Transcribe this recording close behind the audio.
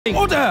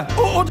Order!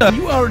 Order!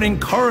 You are an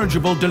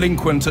incorrigible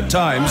delinquent at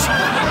times.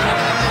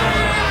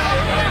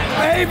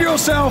 Behave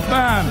yourself,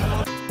 man!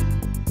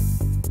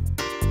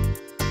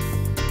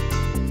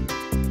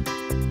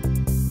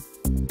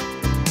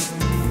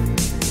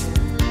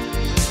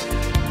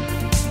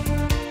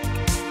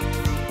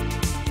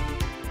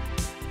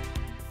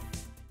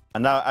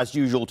 And now, as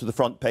usual, to the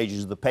front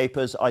pages of the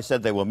papers. I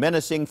said they were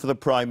menacing for the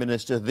Prime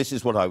Minister. This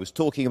is what I was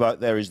talking about.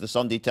 There is the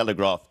Sunday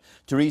Telegraph.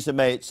 Theresa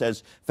May, it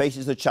says,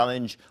 faces the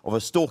challenge of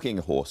a stalking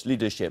horse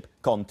leadership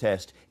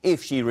contest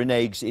if she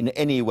reneges in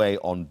any way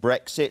on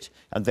Brexit.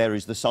 And there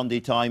is the Sunday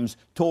Times.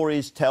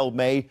 Tories tell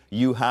May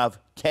you have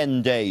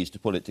 10 days to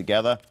pull it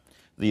together.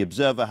 The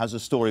Observer has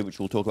a story, which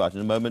we'll talk about in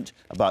a moment,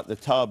 about the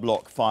Tower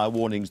block fire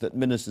warnings that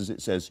ministers,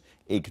 it says,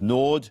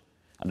 ignored,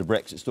 and a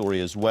Brexit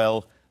story as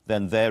well.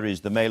 Then there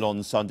is the Mail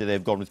on Sunday.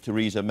 They've gone with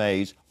Theresa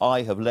May's,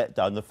 I have let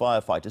down the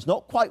firefighters.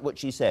 Not quite what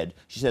she said.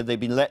 She said they've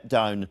been let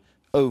down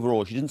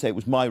overall. She didn't say it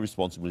was my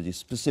responsibility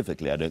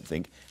specifically, I don't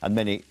think, and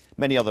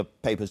many other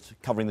papers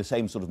covering the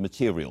same sort of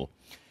material.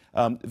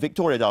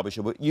 Victoria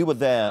Derbyshire, you were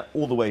there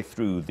all the way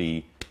through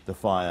the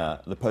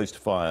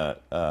post-fire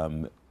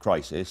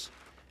crisis,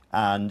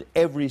 and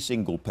every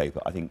single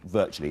paper, I think,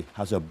 virtually,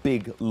 has a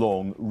big,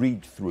 long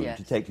read-through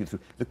to take you through.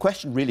 The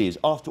question really is,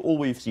 after all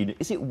we've seen,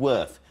 is it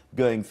worth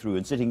going through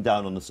and sitting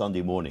down on a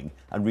Sunday morning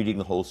and reading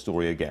the whole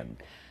story again?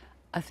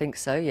 I think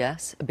so,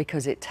 yes,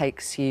 because it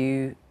takes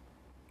you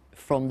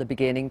from the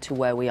beginning to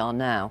where we are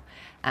now.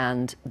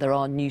 And there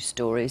are new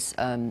stories,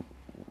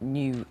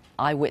 new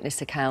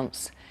eyewitness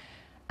accounts,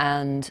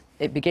 and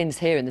it begins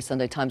here in the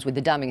Sunday Times with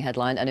the damning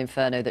headline, an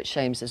inferno that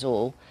shames us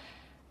all.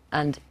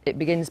 And it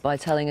begins by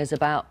telling us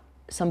about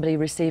somebody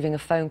receiving a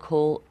phone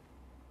call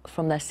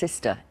from their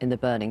sister in the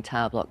burning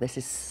tower block. This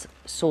is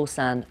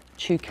Sorsan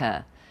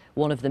Chuker,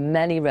 one of the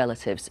many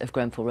relatives of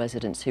Grenfell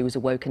residents who was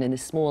awoken in the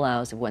small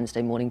hours of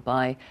Wednesday morning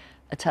by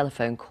a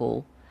telephone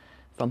call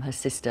from her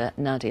sister,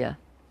 Nadia.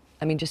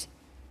 I mean, just,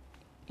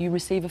 you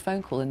receive a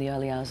phone call in the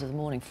early hours of the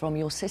morning from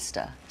your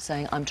sister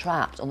saying, I'm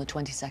trapped on the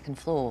 22nd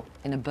floor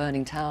in a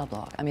burning tower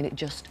block. I mean, it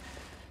just,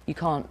 you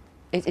can't,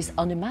 it is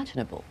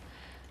unimaginable.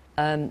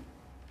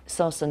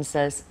 Sorsan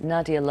says,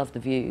 Nadia loved the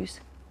views,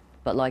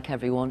 but like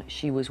everyone,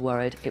 she was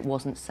worried it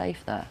wasn't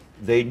safe there.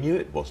 They knew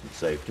it wasn't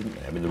safe, didn't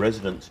they? I mean, the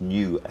residents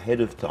knew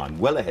ahead of time,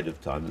 well ahead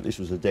of time, that this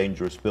was a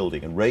dangerous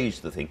building and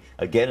raised the thing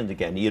again and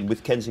again, Ian,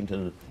 with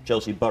Kensington and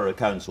Chelsea Borough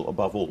Council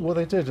above all. Well,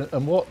 they did,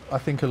 and what I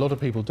think a lot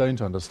of people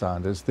don't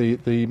understand is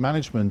the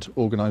management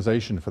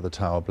organisation for the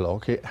tower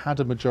block, it had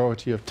a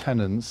majority of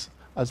tenants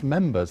as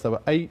members. There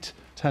were 8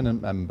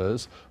 tenant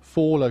members,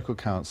 4 local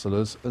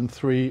councillors and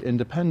 3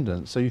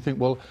 independents. So you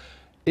think, well,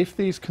 if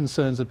these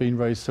concerns have been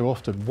raised so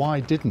often,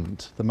 why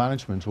didn't the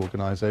management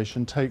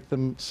organisation take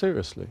them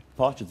seriously?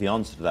 Part of the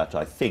answer to that,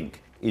 I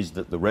think, is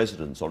that the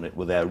residents on it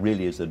were there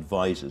really as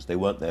advisors. They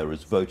weren't there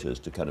as voters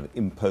to kind of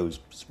impose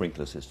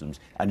sprinkler systems.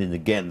 And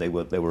again, they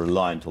were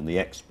reliant on the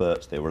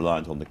experts, they were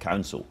reliant on the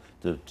council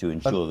to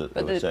ensure that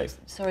they were safe.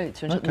 Sorry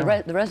to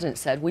interrupt. The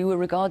residents said we were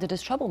regarded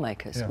as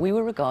troublemakers. Yeah. We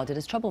were regarded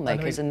as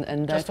troublemakers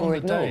and therefore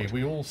ignored. Day,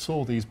 we all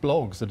saw these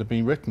blogs that had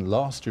been written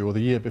last year or the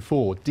year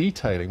before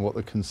detailing what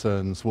the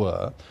concerns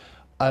were.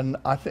 And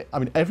I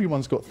mean,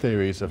 everyone's got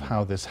theories of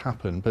how this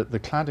happened, but the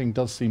cladding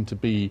does seem to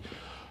be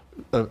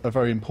a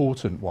very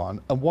important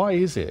one. And why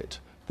is it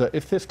that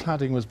if this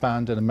cladding was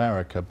banned in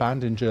America,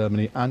 banned in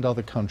Germany and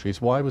other countries,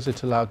 why was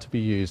it allowed to be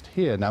used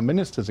here? Now,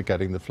 ministers are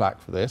getting the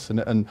flak for this,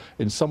 and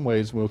in some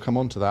ways, we'll come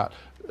on to that,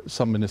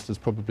 some ministers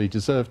probably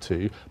deserve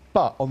to.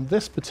 But on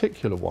this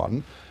particular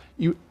one,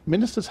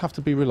 ministers have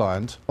to be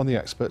reliant on the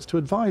experts to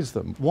advise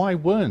them. Why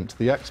weren't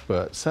the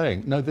experts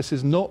saying, no, this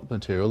is not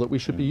material that we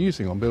should be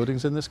using on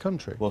buildings in this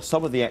country? Well,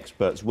 some of the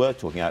experts were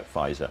talking out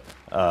Pfizer,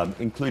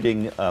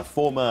 including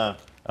former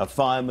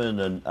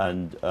fireman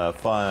and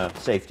fire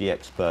safety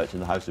expert in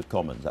the House of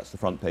Commons. That's the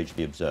front page of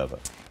the Observer.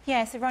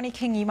 Yeah, so Ronnie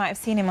King, you might have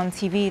seen him on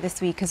TV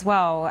this week as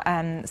well,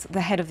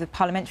 the head of the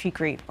parliamentary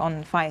group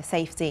on fire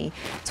safety,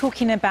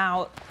 talking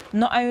about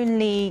not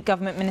only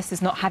government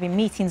ministers not having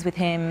meetings with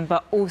him,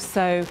 but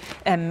also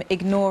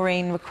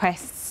ignoring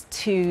requests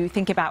to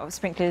think about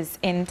sprinklers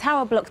in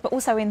tower blocks, but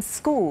also in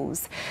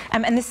schools.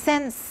 And the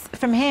sense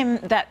from him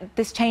that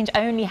this change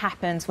only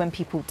happens when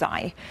people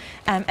die.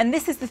 And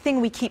this is the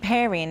thing we keep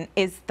hearing,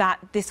 is that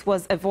this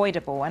was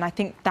avoidable. And I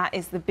think that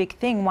is the big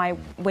thing why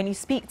when you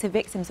speak to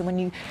victims and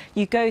when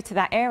you go to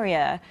that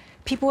area,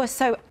 people are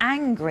so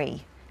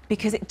angry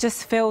because it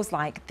just feels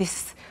like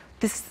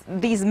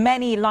these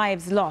many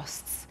lives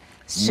lost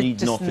should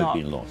just not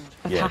have been lost.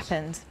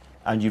 Happened.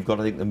 And you've got,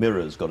 I think, the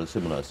Mirror's got a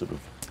similar sort of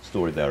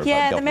story there.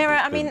 Yeah, the Mirror,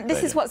 I mean,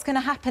 this is what's going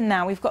to happen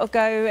now. We've got to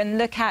go and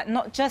look at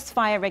not just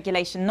fire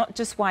regulation, not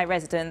just why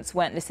residents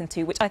weren't listened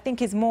to, which I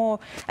think is more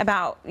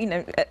about, you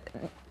know,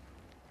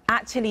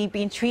 actually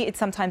being treated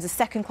sometimes as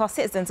second-class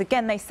citizens.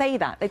 Again, they say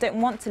that. They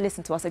don't want to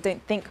listen to us. They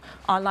don't think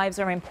our lives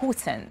are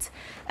important.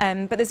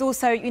 But there's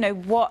also, you know,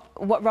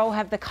 what role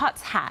have the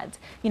cuts had?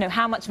 You know,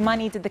 how much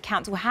money did the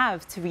council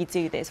have to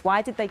redo this?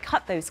 Why did they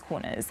cut those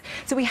corners?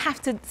 So we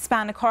have to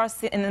span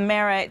across. In the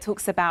Mirror, it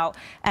talks about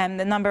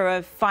the number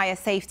of fire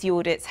safety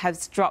audits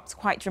has dropped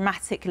quite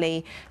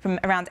dramatically from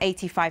around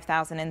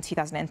 85,000 in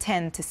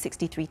 2010 to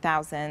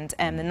 63,000.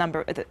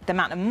 The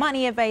amount of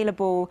money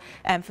available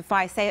for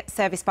fire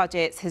service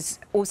budgets has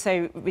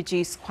also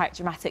reduced quite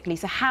dramatically.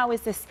 So how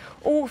is this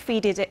all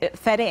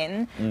fed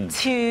in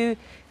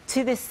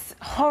to this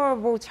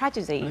horrible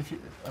tragedy?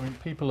 I mean,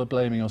 people are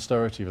blaming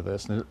austerity for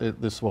this, and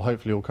this will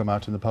hopefully all come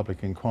out in the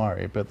public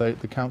inquiry, but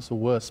the council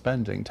were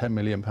spending £10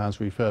 million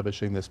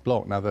refurbishing this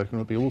block. Now, there are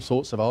going to be all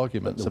sorts of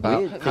arguments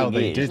about how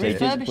they did it.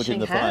 They didn't put in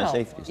the fire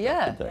safety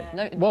stuff, did they?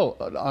 No.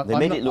 Well, they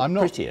made it look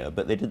prettier,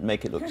 but they didn't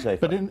make it look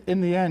safer. But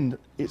in the end,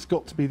 it's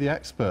got to be the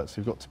experts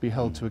who've got to be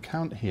held to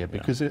account here,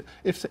 because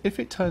if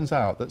it turns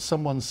out that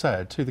someone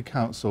said to the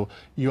council,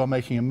 you are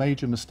making a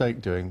major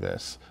mistake doing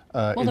this,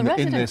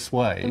 in this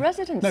way. The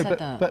residents said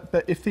that.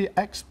 But if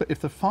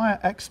the fire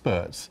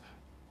experts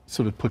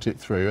sort of put it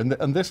through,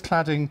 and this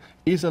cladding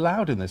is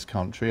allowed in this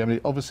country, I mean,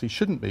 it obviously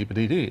shouldn't be, but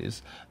it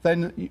is,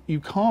 then you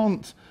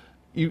can't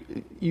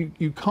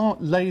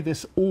lay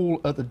this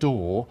all at the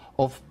door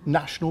of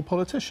national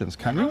politicians,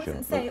 can you? I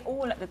wouldn't say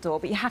all at the door,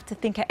 but you have to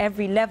think at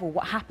every level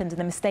what happened and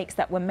the mistakes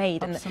that were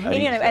made. Absolutely.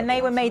 And, you know,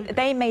 and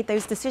they made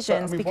those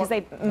decisions because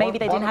they didn't have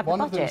the budget.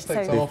 One of the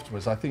mistakes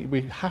afterwards, I think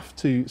we have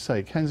to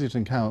say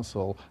Kensington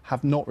Council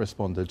have not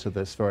responded to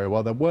this very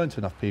well. There weren't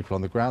enough people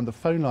on the ground. The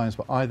phone lines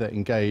were either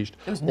engaged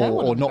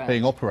or not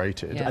being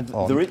operated. Yeah.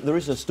 There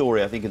is a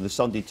story, I think, in the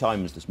Sunday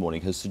Times this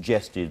morning has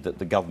suggested that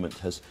the government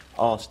has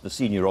asked the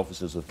senior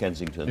officers of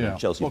Kensington and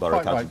Chelsea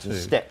Borough Council to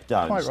step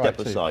down, step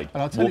aside,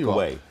 and I'll tell you walk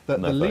away. The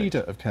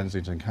leader of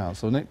Kensington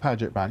Council, Nick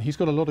Paget-Brown, he's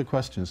got a lot of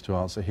questions to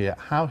answer here.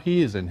 How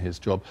he is in his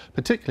job,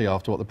 particularly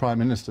after what the Prime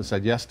Minister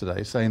said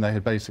yesterday, saying they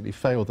had basically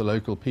failed the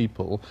local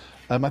people.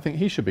 I think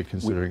he should be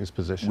considering his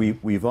position.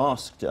 We've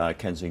asked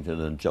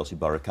Kensington and Chelsea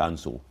Borough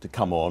Council to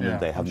come on, and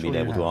they haven't been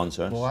able to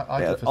answer us. Well,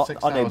 I did for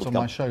 6 hours on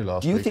my show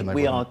last week. Do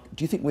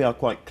you think we are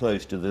quite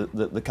close to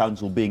the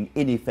council being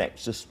in effect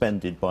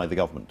suspended by the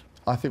government?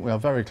 I think we are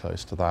very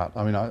close to that.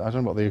 I mean, I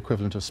don't know what the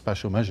equivalent of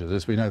special measures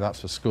is. We know that's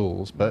for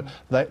schools, but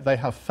they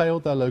have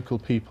failed their local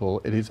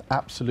people. It is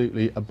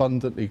absolutely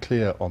abundantly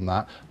clear on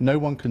that. No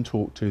one can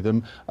talk to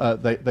them.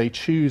 They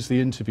choose the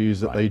interviews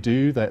that they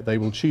do. They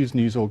will choose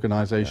news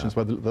organisations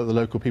where the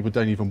local people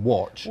don't even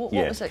watch.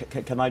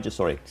 Can I just,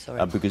 sorry.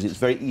 Because it's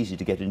very easy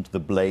to get into the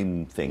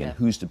blame thing and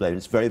who's to blame.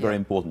 It's very, very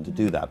important to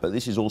do that. But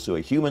this is also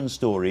a human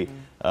story.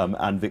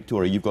 And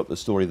Victoria, you've got the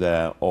story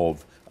there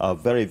of a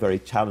very, very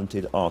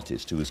talented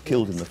artist who was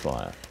killed in the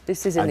fire.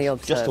 This is in the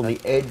Observer. Just on the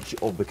edge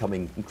of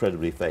becoming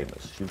incredibly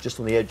famous. She was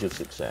just on the edge of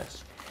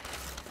success.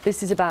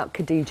 This is about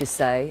Khadija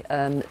Say.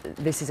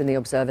 This is in the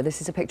Observer. This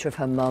is a picture of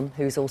her mum,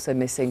 who's also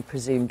missing,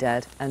 presumed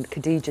dead. And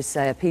Khadija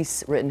Say, a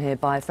piece written here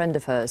by a friend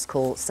of hers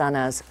called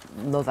Sanaz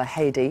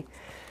Movahedi,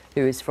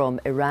 who is from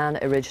Iran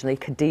originally.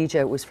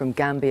 Khadija was from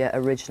Gambia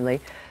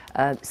originally.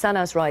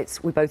 Sanaz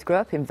writes, we both grew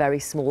up in very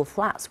small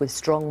flats with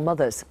strong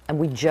mothers, and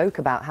we joke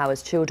about how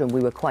as children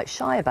we were quite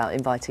shy about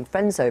inviting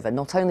friends over,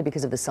 not only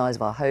because of the size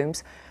of our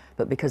homes,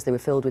 but because they were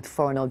filled with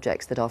foreign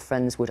objects that our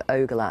friends would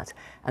ogle at.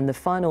 And the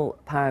final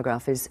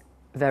paragraph is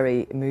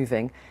very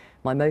moving.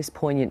 My most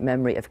poignant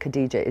memory of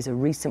Khadija is a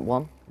recent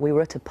one. We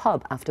were at a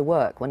pub after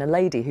work when a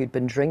lady who'd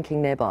been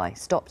drinking nearby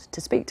stopped to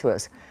speak to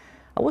us.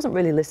 I wasn't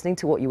really listening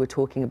to what you were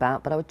talking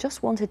about, but I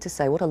just wanted to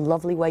say what a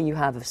lovely way you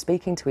have of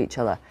speaking to each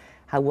other.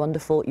 How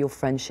wonderful your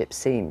friendship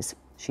seems,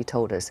 she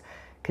told us.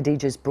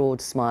 Khadija's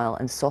broad smile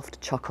and soft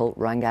chuckle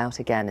rang out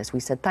again as we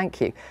said thank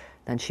you.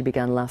 Then she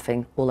began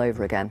laughing all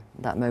over again.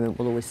 That moment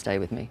will always stay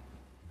with me.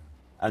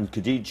 And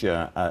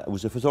Khadija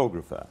was a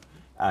photographer,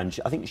 and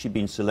I think she'd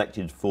been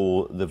selected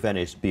for the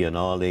Venice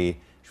Biennale,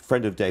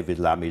 friend of David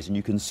Lammy's, and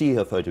you can see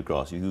her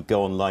photographs. You can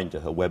go online to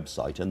her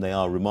website, and they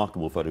are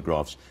remarkable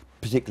photographs,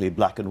 particularly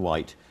black and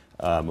white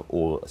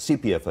or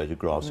sepia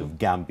photographs of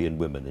Gambian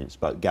women. It's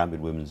about Gambian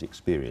women's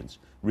experience.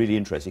 Really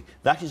interesting.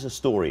 That is a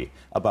story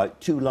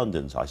about 2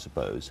 Londons, I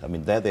suppose. I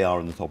mean, there they are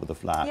on the top of the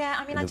flat. Yeah,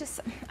 I mean, I just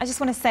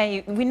want to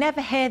say, we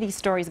never hear these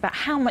stories about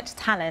how much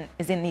talent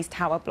is in these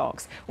tower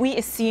blocks. We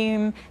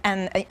assume,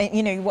 and,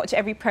 you know, you watch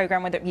every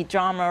programme, whether it be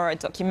drama or a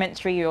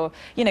documentary, or,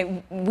 you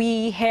know,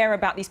 we hear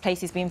about these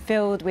places being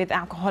filled with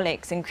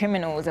alcoholics and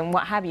criminals and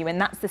what have you, and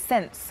that's the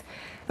sense.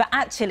 But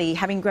actually,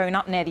 having grown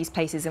up near these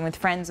places and with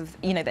friends of,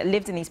 you know, that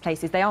lived in these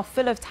places, they are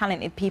full of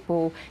talented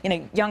people, you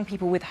know, young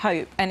people with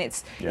hope, and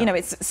it's, you know,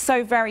 it's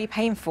so very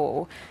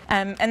painful.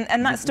 And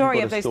that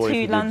story of those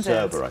 2 Londons.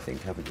 Observer, I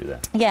think, haven't you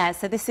there? Yeah,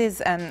 so this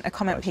is a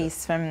comment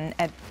piece from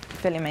Ed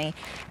Phillamy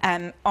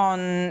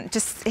on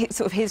just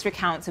sort of his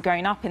recounts of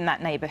growing up in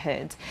that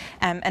neighbourhood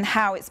and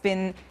how it's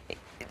been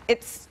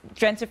it's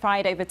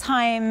gentrified over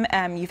time.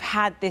 You've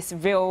had this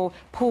real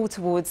pull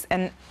towards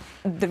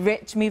the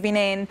rich moving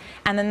in,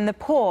 and then the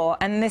poor,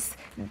 and this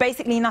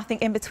basically nothing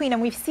in between.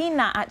 And we've seen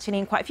that actually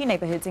in quite a few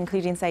neighbourhoods,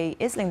 including, say,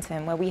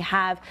 Islington, where we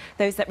have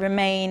those that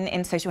remain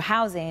in social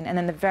housing, and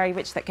then the very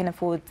rich that can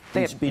afford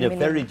the It's been a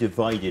very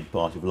divided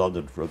part of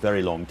London for a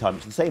very long time.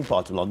 It's the same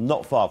part of London,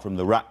 not far from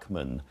the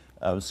Rackman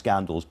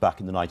scandals back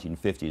in the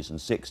 1950s and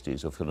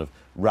 60s of kind of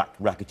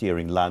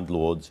racketeering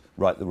landlords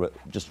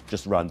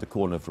just around the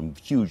corner from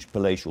huge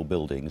palatial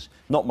buildings.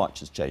 Not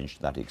much has changed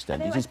to that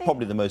extent. It is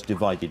probably the most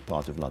divided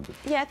part of London.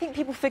 Yeah, I think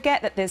people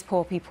forget that there's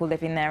poor people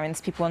living there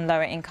and people on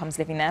lower incomes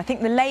living there. I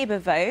think the Labour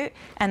vote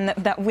and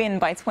that win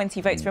by 20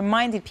 votes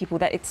reminded people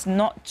that it's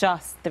not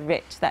just the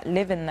rich that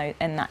live in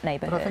that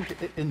neighbourhood. But I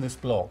think in this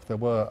block there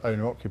were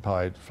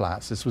owner-occupied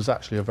flats. This was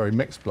actually a very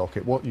mixed block.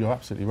 You're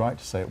absolutely right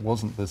to say it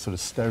wasn't the sort of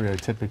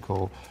stereotypical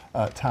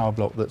tower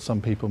block that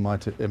some people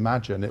might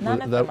imagine.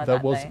 There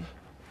was.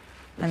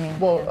 I mean,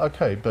 well,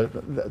 OK, but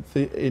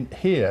in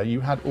here you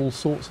had all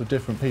sorts of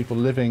different people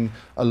living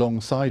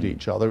alongside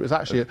each other. It was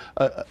actually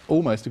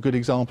almost a good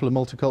example of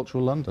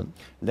multicultural London.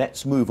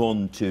 Let's move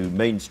on to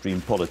mainstream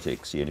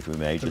politics, Ian, if we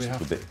may,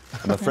 just a bit.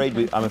 I'm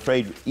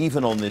afraid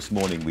even on This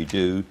Morning we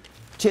do.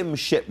 Tim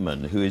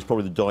Shipman, who is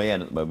probably the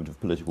doyen at the moment of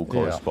political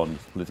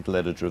correspondence, political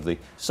editor of the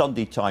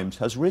Sunday Times,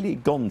 has really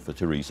gone for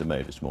Theresa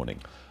May this morning.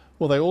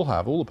 Well, they all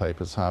have. All the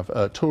papers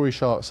have. Tory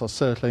sharks are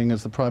circling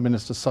as the Prime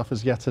Minister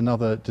suffers yet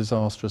another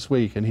disastrous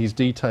week, and he's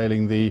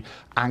detailing the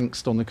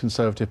angst on the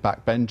Conservative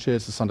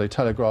backbenches. The Sunday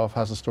Telegraph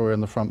has a story on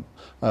the front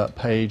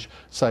page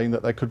saying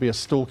that there could be a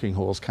stalking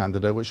horse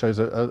candidate, which shows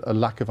a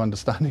lack of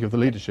understanding of the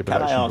leadership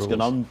election rules. Can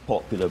I ask an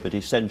unpopular but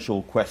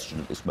essential question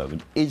at this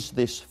moment? Is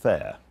this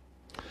fair?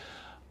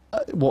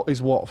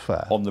 What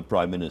fair? On the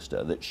Prime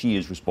Minister, that she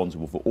is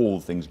responsible for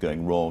all things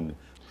going wrong.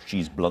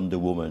 She's Blunder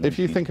Woman. If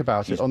you think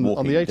about it, on the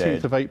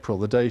 18th of April,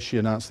 the day she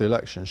announced the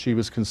election, she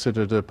was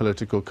considered a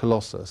political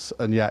colossus,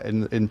 and yet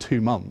in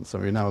 2 months, I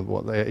mean now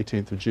the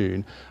 18th of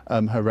June,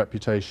 her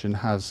reputation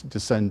has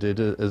descended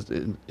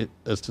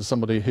as to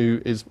somebody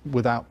who is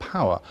without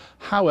power.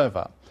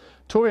 However,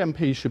 Tory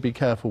MPs should be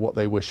careful what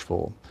they wish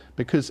for,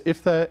 because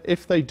if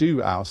they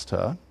do oust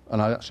her,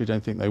 and I actually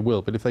don't think they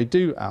will, but if they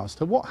do oust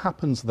her, what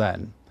happens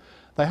then?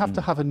 They have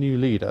to have a new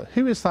leader.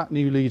 Who is that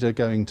new leader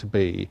going to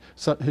be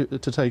to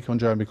take on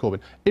Jeremy Corbyn?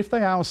 If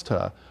they oust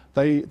her,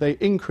 they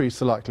increase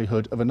the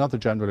likelihood of another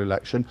general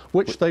election,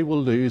 which they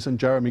will lose, and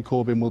Jeremy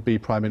Corbyn will be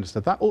Prime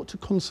Minister. That ought to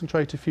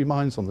concentrate a few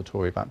minds on the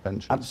Tory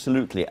backbenches.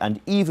 Absolutely. And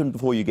even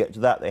before you get to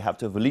that, they have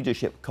to have a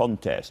leadership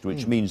contest,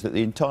 which means that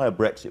the entire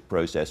Brexit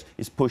process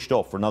is pushed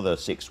off for another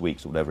 6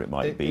 weeks or whatever it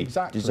might be.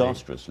 Exactly.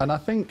 Disastrously. And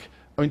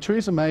I mean,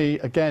 Theresa May,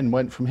 again,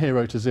 went from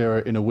hero to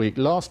zero in a week.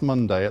 Last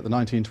Monday at the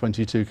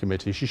 1922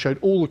 committee, she showed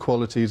all the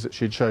qualities that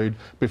she'd showed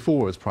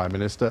before as Prime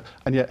Minister,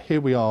 and yet here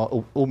we are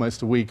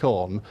almost a week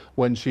on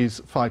when she's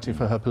fighting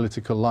for her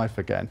political life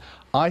again.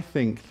 I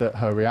think that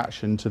her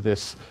reaction to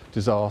this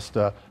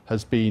disaster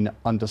has been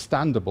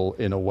understandable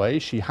in a way.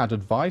 She had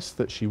advice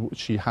that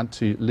she had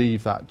to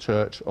leave that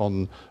church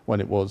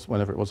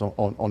whenever it was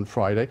on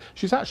Friday.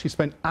 She's actually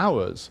spent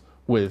hours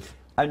with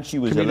and she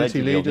was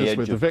community leaders,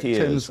 with the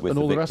victims and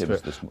all the rest of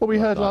it. What we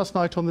heard last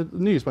night on the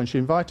news when she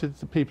invited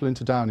the people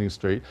into Downing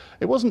Street,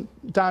 it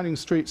wasn't Downing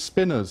Street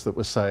spinners that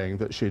were saying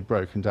that she'd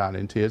broken down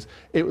in tears.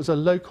 It was a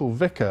local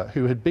vicar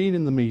who had been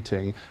in the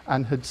meeting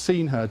and had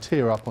seen her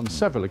tear up on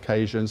several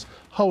occasions,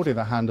 holding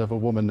the hand of a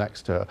woman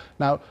next to her.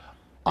 Now,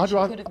 she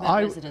could have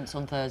met residents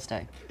on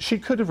Thursday. She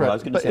could have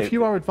but if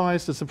you are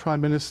advised as the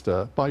Prime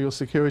Minister by your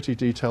security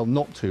detail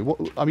not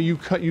to, I mean,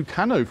 you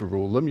can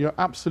overrule them, you're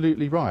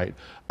absolutely right.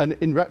 And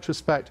in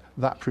retrospect,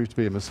 that proved to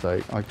be a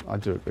mistake. I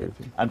do agree with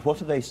you. And what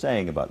are they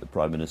saying about the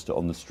Prime Minister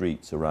on the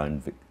streets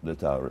around the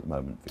Tower at the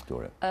moment,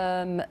 Victoria?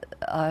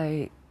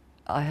 I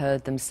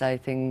heard them say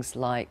things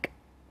like,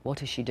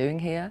 what is she doing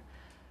here?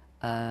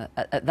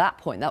 At that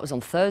point, that was on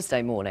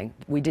Thursday morning,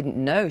 we didn't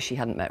know she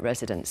hadn't met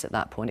residents at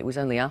that point. It was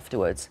only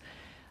afterwards.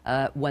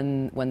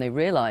 When they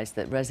realised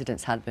that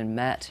residents hadn't been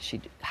met, she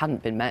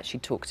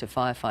talked to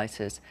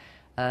firefighters.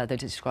 They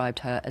described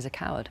her as a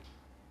coward.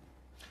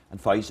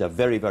 And Faisa,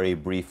 very, very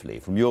briefly,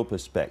 from your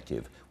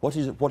perspective, what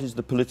is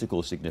the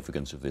political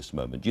significance of this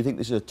moment? Do you think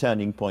this is a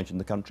turning point in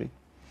the country?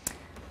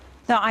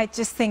 No, I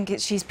just think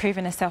she's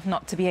proven herself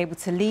not to be able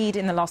to lead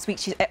in the last week.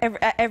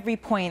 At every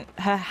point,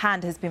 her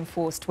hand has been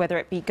forced, whether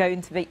it be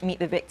going to meet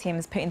the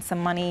victims, putting some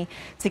money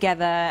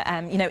together.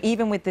 You know,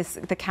 even with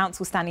the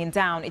council standing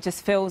down, it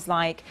just feels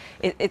like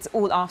it's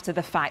all after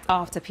the fact,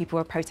 after people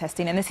are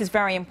protesting. And this is a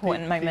very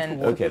important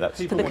moment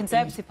for the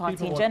Conservative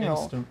Party in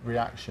general. Instant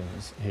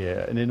reactions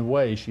here, and in a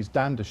way, she's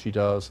damned if she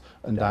does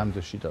and damned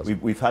if she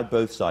doesn't. We've had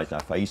both sides now.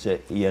 Faisa,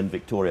 Ian,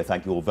 Victoria,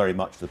 thank you all very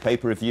much for the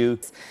paper review.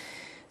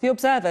 The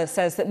Observer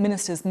says that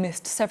ministers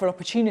missed several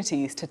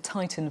opportunities to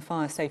tighten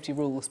fire safety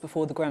rules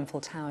before the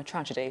Grenfell Tower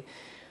tragedy.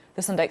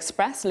 The Sunday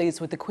Express leads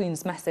with the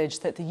Queen's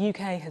message that the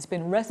UK has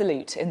been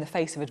resolute in the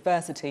face of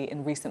adversity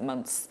in recent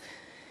months.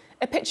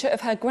 A picture of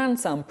her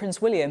grandson,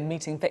 Prince William,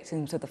 meeting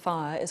victims of the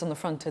fire is on the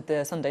front of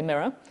the Sunday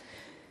Mirror.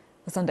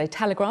 The Sunday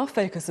Telegraph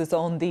focuses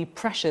on the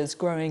pressures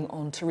growing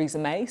on Theresa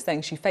May,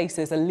 saying she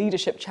faces a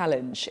leadership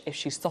challenge if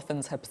she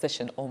softens her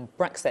position on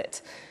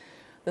Brexit.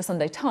 The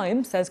Sunday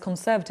Times says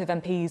Conservative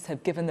MPs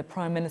have given the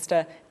Prime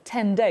Minister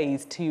 10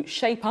 days to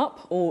shape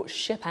up or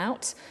ship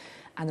out.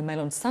 And the Mail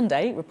on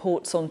Sunday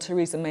reports on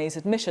Theresa May's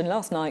admission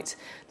last night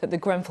that the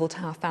Grenfell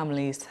Tower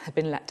families have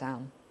been let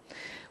down.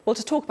 Well,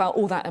 to talk about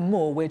all that and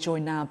more, we're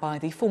joined now by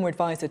the former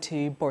advisor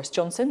to Boris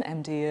Johnson,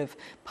 MD of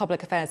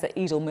Public Affairs at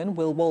Edelman,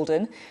 Will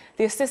Walden,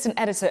 the assistant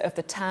editor of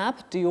The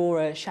Tab,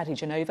 Diora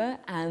Shadi-Genova,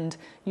 and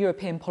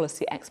European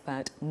policy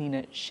expert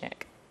Nina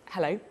Schick.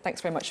 Hello,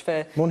 thanks very much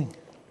for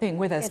being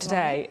with us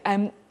today.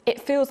 It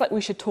feels like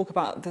we should talk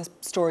about the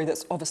story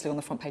that's obviously on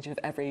the front page of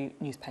every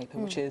newspaper,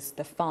 which is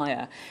the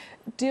fire.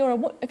 Diora,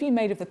 what have you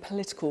made of the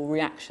political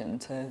reaction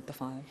to the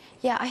fire?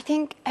 Yeah, I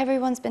think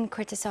everyone's been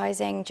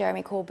criticising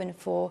Jeremy Corbyn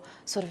for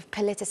sort of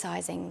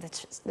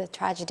politicising the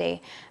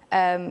tragedy.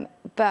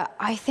 But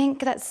I think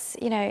that's,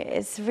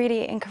 it's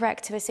really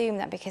incorrect to assume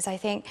that, because I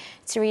think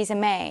Theresa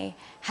May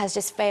has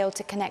just failed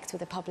to connect with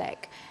the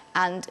public.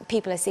 And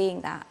people are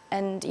seeing that.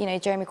 And,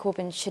 Jeremy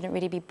Corbyn shouldn't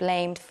really be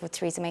blamed for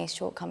Theresa May's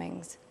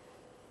shortcomings.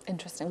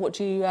 Interesting. What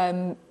do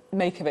you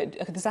make of it?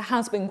 Because there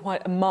has been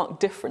quite a marked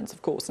difference,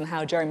 of course, in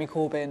how Jeremy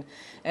Corbyn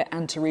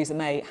and Theresa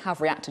May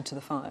have reacted to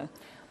the fire.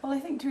 Well, I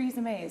think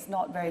Theresa May is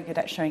not very good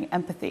at showing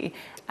empathy,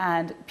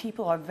 and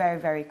people are very,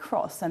 very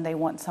cross, and they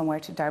want somewhere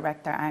to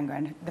direct their anger.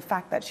 And the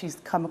fact that she's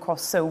come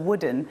across so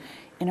wooden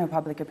in her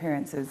public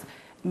appearances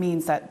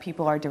means that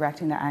people are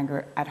directing their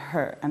anger at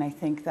her. And I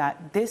think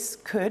that this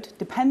could,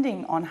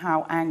 depending on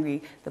how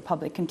angry the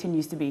public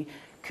continues to be,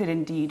 could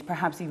indeed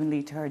perhaps even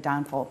lead to her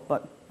downfall,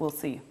 but we'll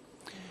see.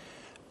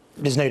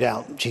 There's no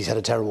doubt she's had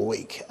a terrible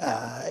week.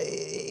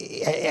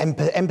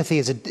 Empathy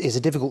is a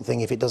difficult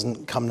thing if it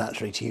doesn't come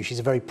naturally to you. She's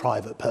a very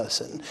private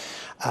person.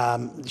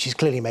 She's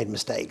clearly made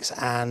mistakes,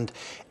 and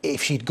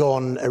if she'd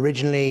gone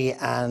originally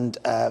and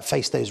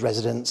faced those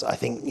residents, I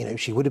think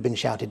she would have been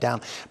shouted down.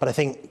 But I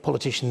think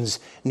politicians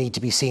need to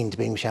be seen to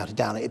being shouted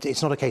down.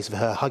 It's not a case of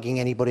her hugging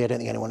anybody. I don't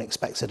think anyone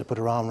expects her to put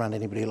her arm around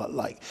anybody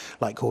like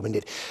Corbyn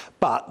did.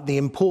 But the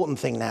important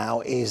thing now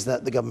is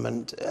that the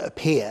government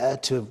appear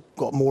to have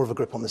got more of a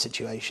grip on the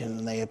situation,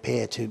 and they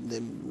appear to,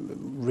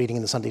 reading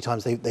in the Sunday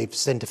Times, they've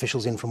sent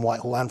officials in from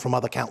Whitehall and from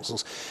other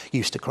councils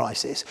used to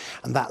crisis,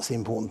 and that's the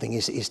important thing,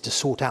 is to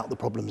sort out the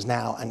problems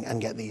now and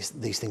get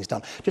these things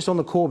done. Just on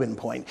the Corbyn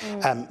point,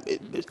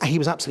 he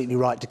was absolutely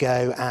right to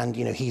go, and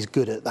he's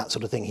good at that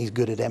sort of thing. He's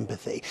good at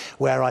empathy.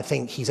 Where I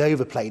think he's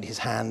overplayed his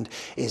hand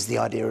is the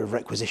idea of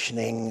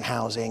requisitioning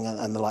housing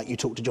and the like. You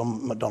talked to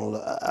John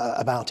McDonnell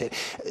about it.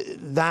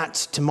 That,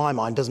 to my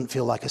mind, doesn't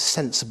feel like a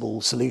sensible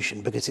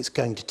solution, because it's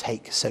going to take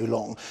so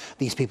long.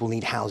 These people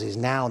need houses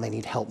now, and they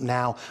need help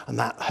now, and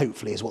that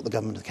hopefully is what the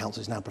government and the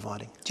council is now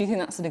providing. Do you think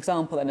that's an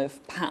example then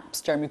of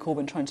perhaps Jeremy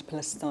Corbyn trying to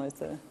politicise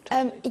the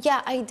tragedy?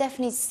 Yeah, I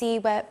definitely see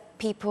where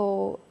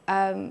people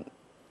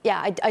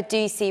I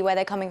do see where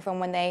they're coming from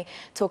when they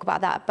talk about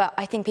that, but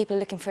I think people are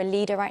looking for a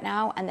leader right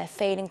now, and they're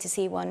failing to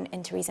see one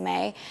in Theresa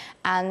May.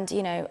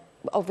 And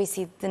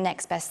obviously the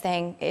next best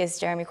thing is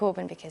Jeremy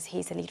Corbyn, because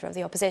he's the leader of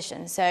the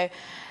opposition. So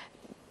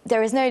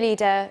there is no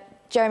leader.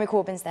 Jeremy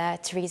Corbyn's there,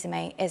 Theresa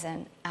May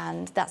isn't,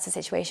 and that's the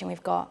situation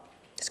we've got.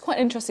 It's quite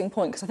an interesting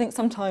point, because I think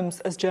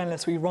sometimes as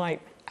journalists we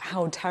write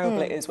how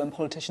terrible it is when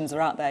politicians are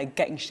out there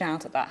getting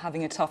shouted at,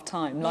 having a tough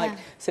time, like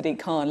Sadiq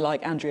Khan,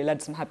 like Andrea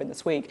Leadsom have been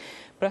this week.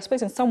 But I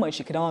suppose in some ways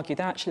you could argue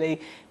that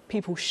actually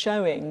people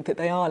showing that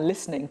they are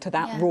listening to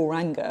that raw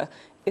anger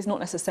is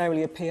not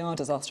necessarily a PR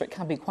disaster. It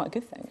can be quite a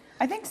good thing.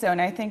 I think so, and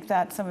I think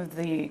that some of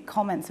the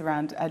comments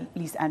around at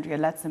least Andrea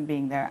Leadsom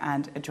being there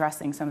and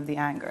addressing some of the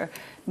anger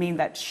mean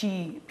that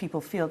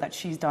people feel that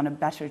she's done a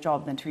better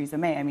job than Theresa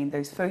May. I mean,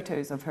 those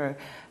photos of her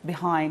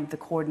behind the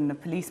cordon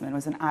of policemen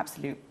was an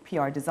absolute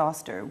PR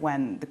disaster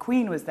when the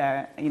Queen was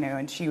there,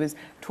 and she was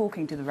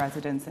talking to the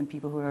residents and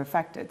people who were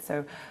affected.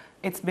 So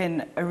it's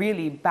been a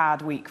really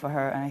bad week for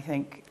her, and I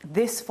think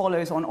this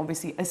follows on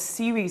obviously a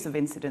series of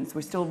incidents.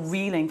 We're still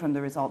reeling from the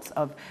results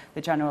of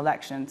the general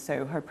election,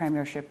 so her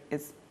premiership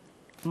is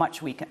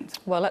much weakened.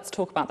 Well, let's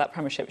talk about that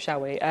premiership, shall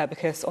we?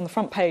 Because on the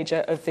front page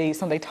of the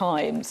Sunday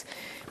Times,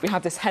 we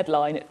have this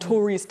headline,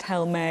 Tories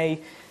tell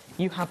May,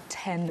 you have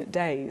 10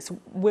 days.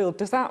 Will,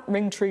 does that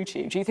ring true to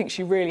you? Do you think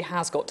she really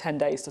has got 10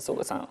 days to sort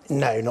this out?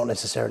 No, not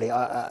necessarily.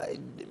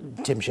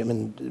 Tim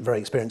Shipman, very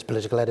experienced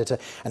political editor,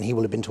 and he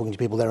will have been talking to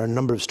people. There are a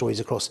number of stories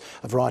across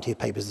a variety of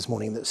papers this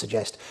morning that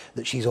suggest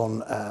that she's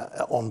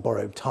on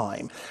borrowed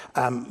time.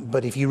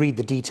 But if you read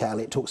the detail,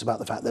 it talks about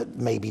the fact that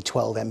maybe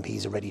 12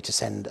 MPs are ready to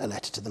send a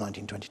letter to the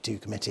 1922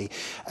 committee.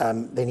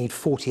 They need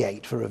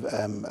 48 for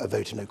a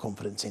vote of no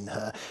confidence in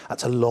her.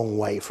 That's a long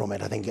way from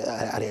it. I think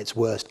at its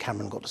worst,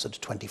 Cameron got to sort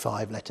of 25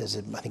 letters,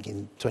 I think,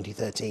 in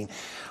 2013.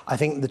 I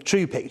think the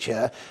true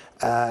picture,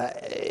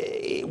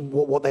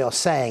 what they are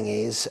saying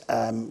is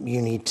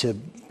you need to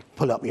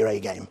pull up your A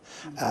game,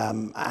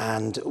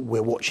 and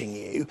we're watching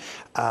you.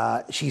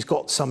 She's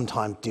got some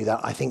time to do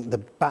that. I think the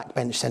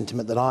backbench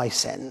sentiment that I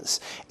sense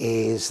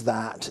is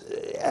that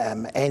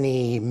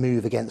any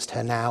move against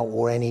her now,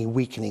 or any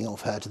weakening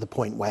of her to the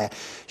point where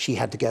she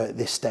had to go at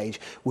this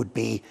stage, would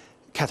be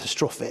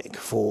catastrophic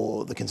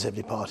for the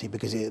Conservative Party,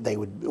 because they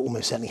would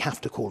almost certainly have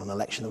to call an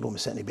election. There would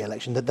almost certainly be an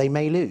election that they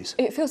may lose.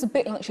 It feels a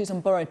bit like she's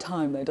on borrowed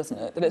time, though, doesn't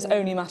it? That it's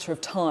only a matter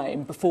of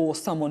time before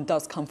someone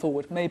does come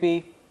forward.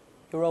 Maybe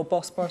your old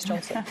boss, Boris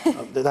Johnson?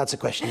 That's a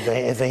question for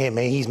him.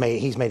 He's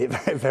made it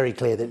very, very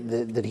clear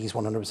that he's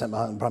 100%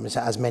 behind the Prime Minister,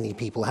 as many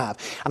people have.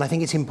 And I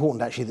think it's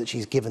important, actually, that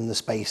she's given the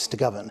space to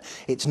govern.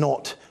 It's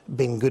not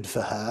been good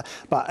for her.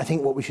 But I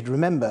think what we should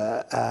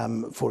remember,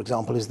 for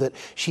example, is that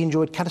she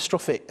enjoyed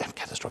stratospheric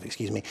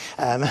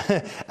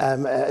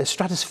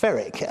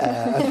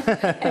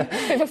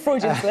Bit of a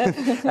Freudian slip.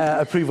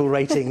 approval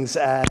ratings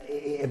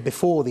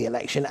before the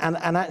election,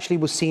 and actually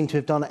was seen to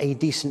have done a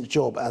decent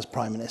job as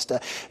Prime Minister.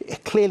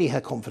 Clearly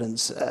her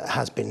confidence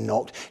has been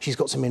knocked. She's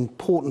got some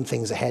important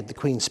things ahead, the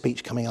Queen's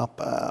speech coming up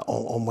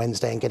on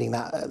Wednesday, and getting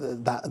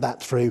that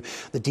through,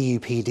 the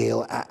DUP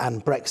deal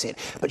and Brexit.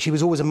 But she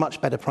was always a much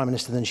better Prime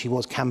Minister than she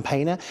was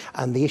campaigner,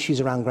 and the issues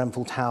around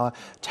Grenfell Tower,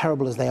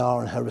 terrible as they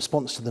are and her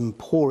response to them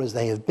poor as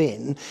they have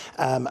been,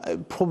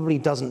 probably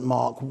doesn't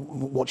mark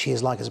what she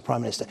is like as a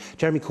Prime Minister.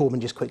 Jeremy Corbyn,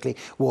 just quickly,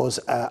 was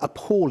a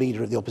poor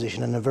leader of the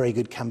opposition and a very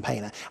good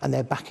campaigner, and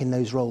they're back in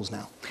those roles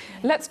now.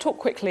 Let's talk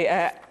quickly,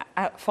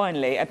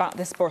 finally, about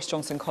this Boris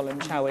Johnson column,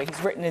 shall we?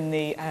 He's written in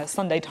the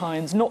Sunday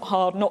Times, "Not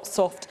hard, not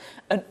soft,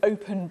 an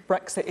open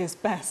Brexit is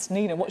best."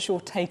 Nina, what's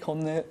your take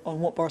on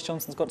what Boris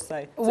Johnson's got to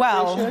say?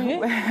 Well,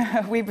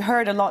 we've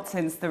heard a lot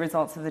since the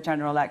results of the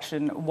general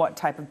election what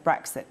type of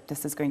Brexit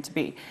this is going to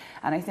be.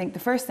 And I think the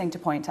first thing to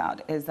point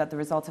out is that the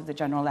results of the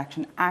general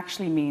election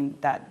actually mean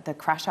that the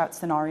crash-out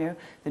scenario,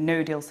 the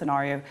no-deal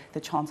scenario,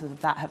 the chances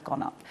of that have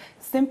gone up.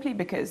 Simply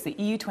because the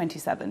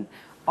EU27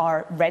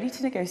 are ready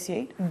to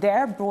negotiate,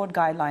 their broad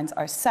guidelines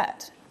are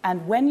set.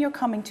 And when you're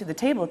coming to the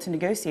table to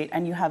negotiate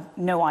and you have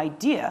no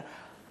idea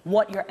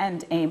what your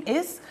end aim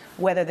is,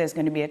 whether there's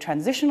going to be a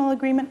transitional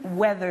agreement,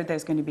 whether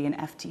there's going to be an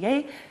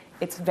FTA,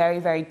 it's very,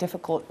 very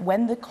difficult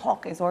when the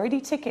clock is already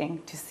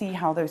ticking to see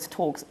how those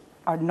talks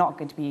are not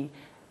going to be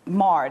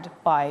marred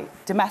by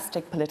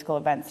domestic political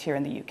events here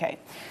in the UK.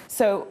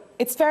 So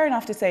it's fair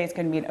enough to say it's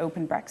going to be an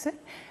open Brexit,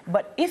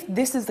 but if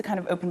this is the kind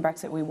of open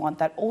Brexit we want,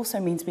 that also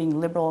means being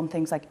liberal on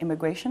things like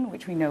immigration,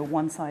 which we know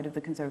one side of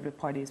the Conservative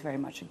Party is very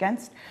much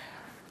against.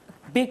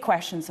 Big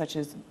questions such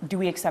as, do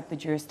we accept the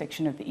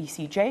jurisdiction of the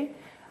ECJ?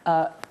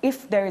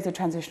 If there is a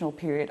transitional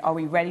period, are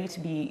we ready to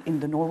be in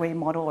the Norway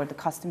model or the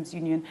customs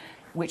union,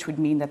 which would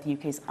mean that the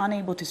UK is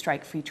unable to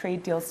strike free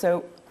trade deals?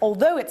 So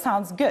although it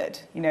sounds good,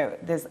 you know,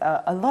 there's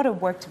a lot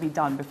of work to be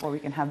done before we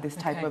can have this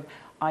type of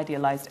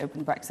idealised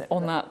open Brexit.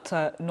 On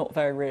that not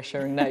very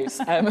reassuring note,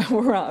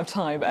 we're out of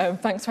time.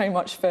 Thanks very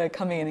much for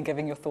coming in and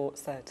giving your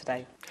thoughts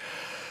today.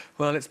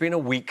 Well, it's been a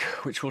week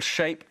which will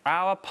shape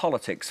our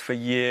politics for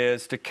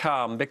years to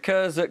come,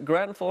 because at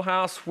Grenfell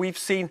House we've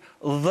seen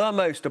the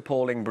most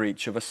appalling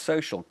breach of a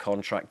social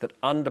contract that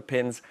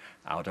underpins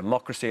our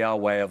democracy, our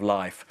way of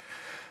life.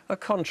 A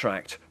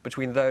contract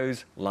between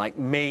those like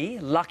me,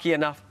 lucky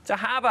enough to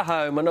have a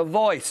home and a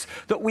voice,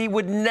 that we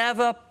would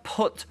never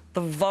put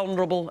the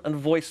vulnerable and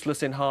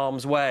voiceless in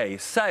harm's way.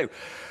 So,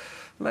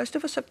 most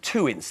of us have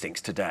two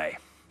instincts today.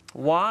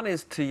 One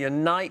is to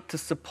unite to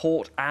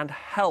support and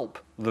help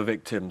the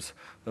victims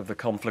of the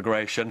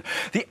conflagration.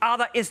 The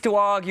other is to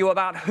argue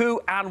about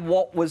who and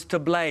what was to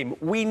blame.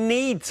 We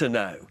need to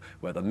know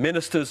whether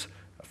ministers,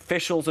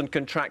 officials and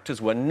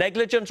contractors were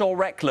negligent or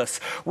reckless.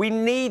 We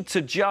need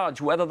to judge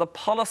whether the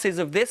policies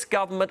of this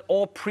government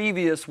or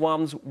previous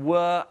ones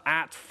were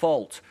at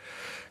fault.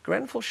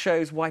 Grenfell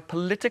shows why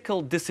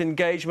political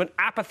disengagement,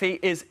 apathy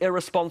is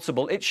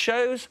irresponsible. It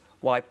shows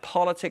why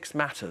politics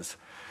matters.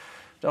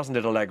 Doesn't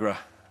it, Allegra?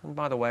 And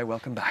by the way,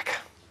 welcome back.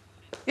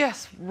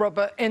 Yes,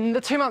 Robert. In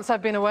the 2 months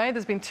I've been away,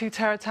 there's been 2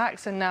 terror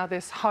attacks and now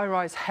this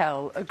high-rise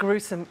hell, a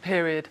gruesome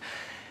period.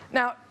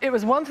 Now, it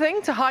was one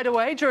thing to hide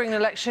away during an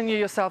election you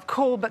yourself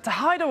called, but to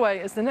hide away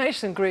as the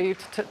nation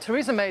grieved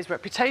Theresa May's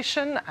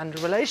reputation and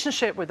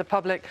relationship with the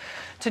public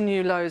to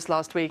new lows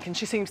last week. And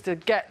she seems to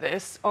get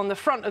this. On the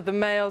front of the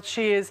Mail,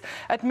 she is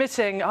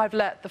admitting, "I've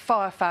let the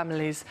fire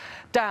families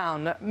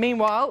down."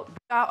 Meanwhile,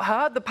 without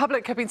her, the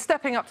public have been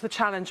stepping up to the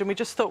challenge, and we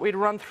just thought we'd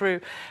run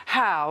through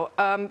how.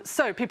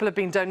 So people have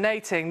been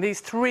donating. These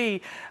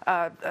 3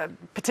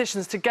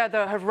 petitions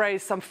together have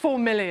raised some £4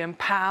 million.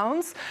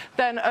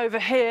 Then over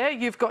here,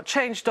 you've got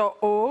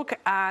change.org,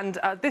 and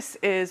this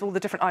is all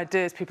the different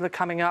ideas people are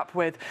coming up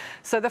with.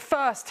 So the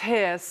first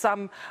here,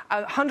 some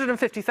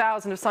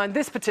 150,000 have signed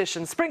this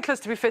petition: sprinklers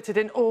to be fitted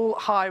in all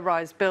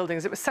high-rise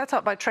buildings. It was set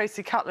up by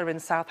Tracy Cutler in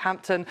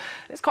Southampton.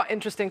 It's quite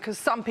interesting because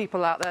some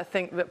people out there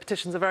think that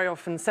petitions are very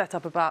often set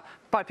up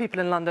by people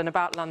in London,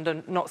 about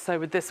London. Not so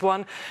with this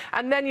one.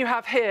 And then you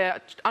have here,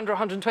 under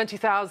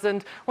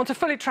 120,000, want a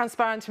fully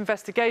transparent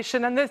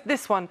investigation. And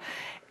this one,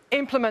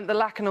 implement the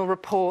Lakanal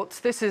report.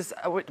 This is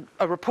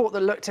a report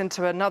that looked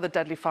into another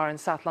deadly fire in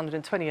South London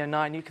in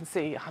 2009. You can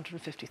see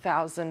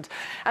 150,000.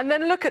 And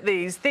then look at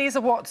these. These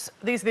are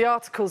the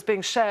articles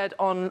being shared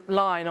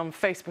online on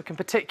Facebook in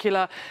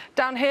particular.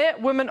 Down here,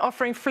 women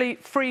offering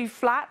free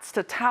flats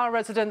to Tower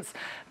residents.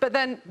 But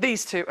then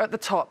these two at the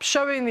top,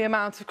 showing the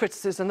amount of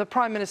criticism the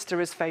Prime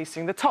Minister is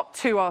facing. The top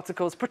two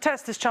articles,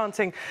 protesters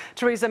chanting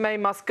Theresa May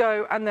must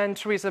go, and then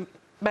Theresa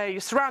May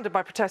surrounded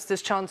by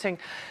protesters chanting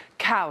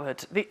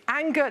coward. The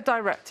anger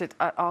directed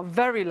at our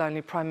very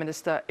lonely Prime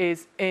Minister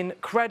is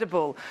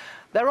incredible.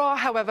 There are,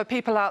 however,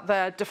 people out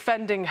there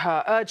defending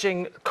her,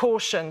 urging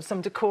caution,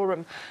 some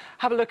decorum.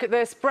 Have a look at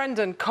this.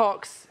 Brendan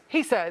Cox,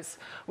 he says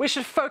we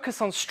should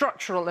focus on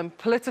structural and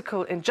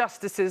political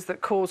injustices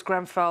that cause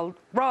Grenfell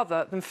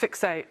rather than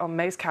fixate on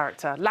May's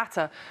character.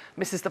 Latter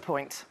misses the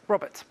point.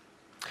 Robert.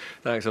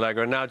 Thanks,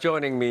 Allegra. Now,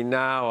 joining me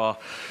now are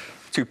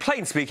two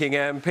plain-speaking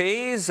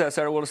MPs,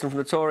 Sarah Wollaston from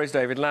the Tories,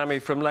 David Lammy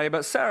from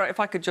Labour. Sarah, if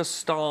I could just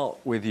start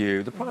with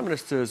you. The Prime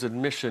Minister's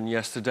admission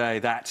yesterday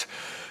that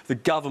the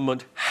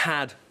government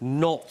had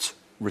not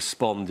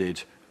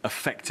responded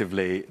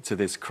effectively to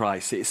this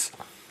crisis.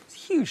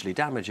 It's hugely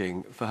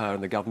damaging for her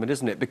and the government,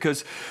 isn't it?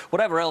 Because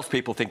whatever else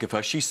people think of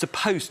her, she's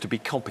supposed to be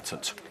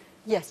competent.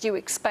 Yes, you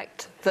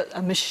expect that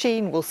a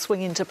machine will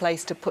swing into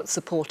place to put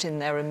support in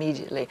there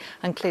immediately,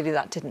 and clearly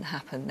that didn't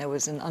happen. There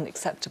was an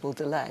unacceptable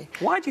delay.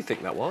 Why do you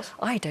think that was?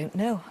 I don't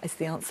know, is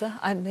the answer.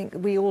 I think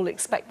we all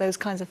expect those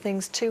kinds of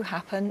things to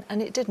happen,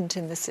 and it didn't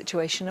in this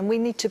situation. And we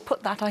need to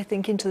put that, I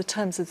think, into the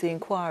terms of the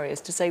inquiry,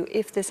 is to say,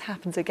 if this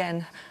happens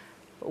again,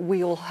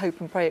 we all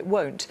hope and pray it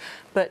won't.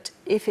 But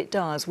if it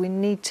does, we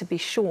need to be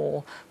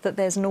sure that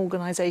there's an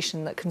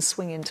organisation that can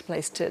swing into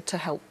place to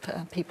help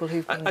people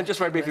who've been... And just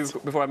very briefly,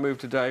 before I move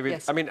to David,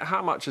 yes. I mean,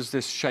 how much has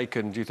this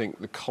shaken, do you think,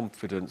 the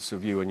confidence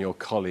of you and your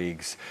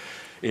colleagues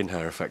in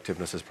her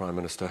effectiveness as Prime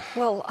Minister?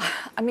 Well,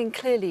 I mean,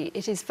 clearly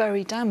it is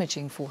very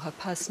damaging for her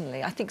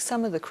personally. I think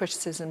some of the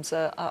criticisms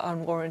are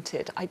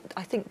unwarranted. I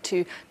think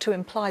to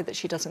imply that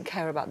she doesn't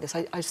care about this,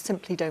 I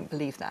simply don't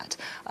believe that.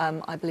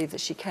 I believe that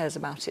she cares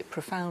about it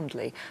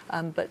profoundly,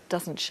 but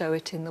doesn't show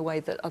it in the way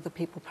that other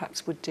people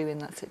perhaps would do in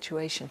that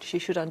situation. She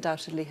should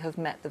undoubtedly have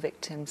met the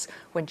victims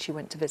when she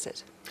went to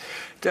visit.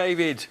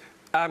 David,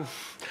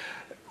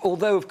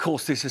 although, of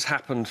course, this has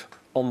happened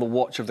on the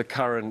watch of the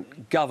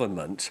current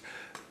government,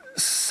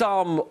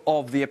 some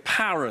of the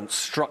apparent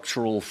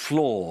structural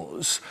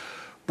flaws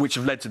which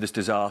have led to this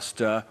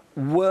disaster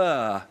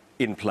were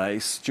in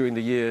place during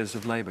the years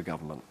of Labour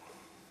government.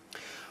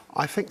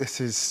 I think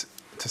this is,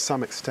 to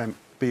some extent,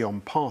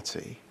 beyond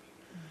party,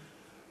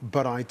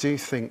 but I do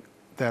think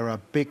there are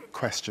big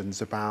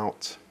questions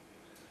about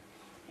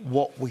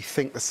what we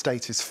think the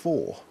state is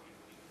for.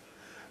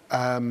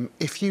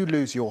 If you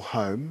lose your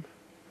home,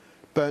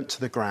 burnt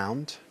to the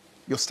ground,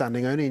 you're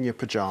standing only in your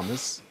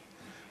pyjamas,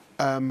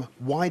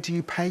 why do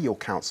you pay your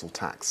council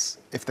tax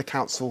if the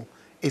council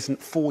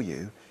isn't for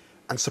you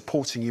and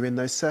supporting you in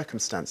those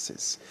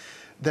circumstances?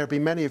 There'll be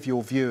many of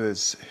your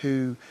viewers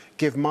who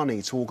give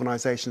money to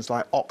organisations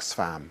like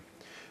Oxfam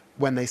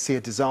when they see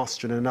a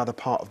disaster in another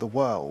part of the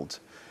world,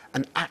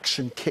 and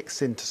action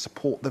kicks in to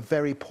support the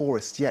very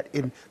poorest, yet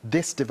in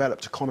this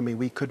developed economy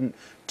we couldn't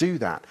do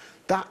that.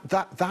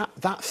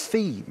 That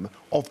theme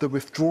of the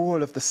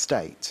withdrawal of the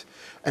state,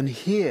 and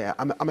here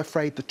I'm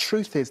afraid the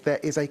truth is there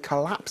is a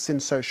collapse in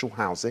social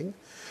housing.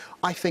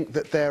 I think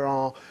that there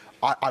are,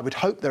 I would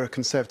hope there are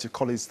Conservative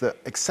colleagues that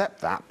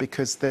accept that,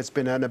 because there's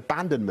been an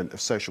abandonment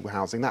of social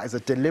housing. That is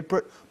a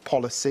deliberate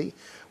policy.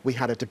 We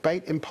had a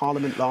debate in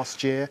Parliament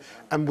last year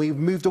and we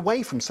moved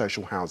away from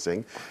social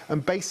housing,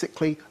 and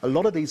basically a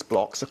lot of these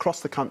blocks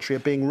across the country are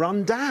being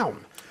run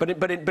down.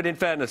 But in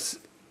fairness,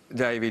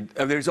 David,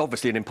 there's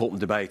obviously an important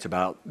debate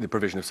about the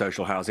provision of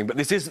social housing, but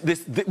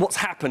what's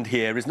happened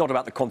here is not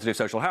about the quantity of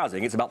social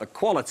housing, it's about the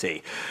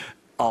quality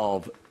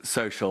of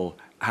social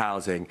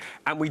housing.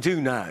 And we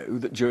do know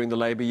that during the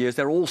Labour years,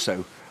 there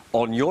also,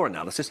 on your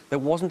analysis, there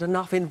wasn't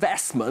enough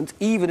investment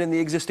even in the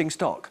existing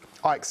stock.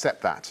 I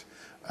accept that.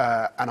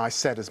 And I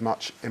said as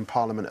much in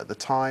Parliament at the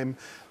time,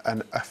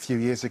 and a few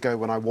years ago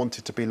when I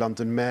wanted to be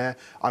London Mayor,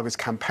 I was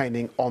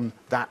campaigning on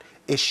that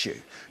issue.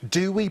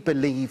 Do we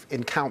believe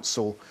in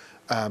council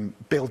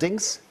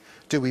buildings?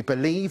 Do we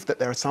believe that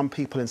there are some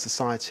people in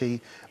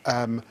society,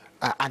 and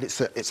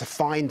it's a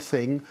fine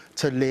thing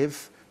to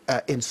live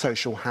in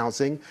social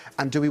housing,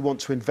 and do we want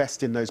to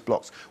invest in those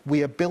blocks?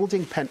 We are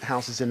building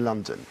penthouses in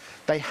London.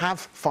 They have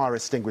fire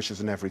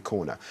extinguishers in every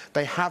corner.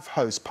 They have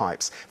hose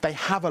pipes. They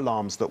have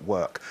alarms that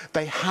work.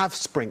 They have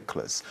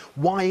sprinklers.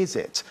 Why is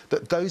it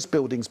that those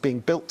buildings being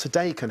built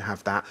today can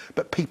have that,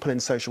 but people in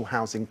social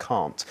housing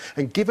can't?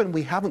 And given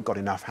we haven't got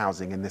enough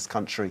housing in this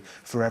country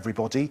for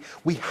everybody,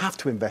 we have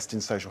to invest in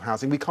social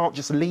housing. We can't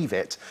just leave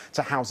it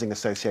to housing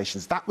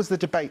associations. That was the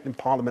debate in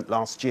Parliament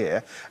last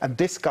year, and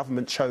this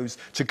government chose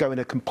to go in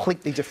a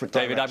completely different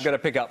direction. David, I'm going to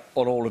pick up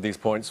on all of these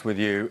points with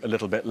you a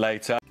little bit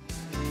later.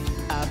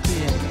 I've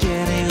been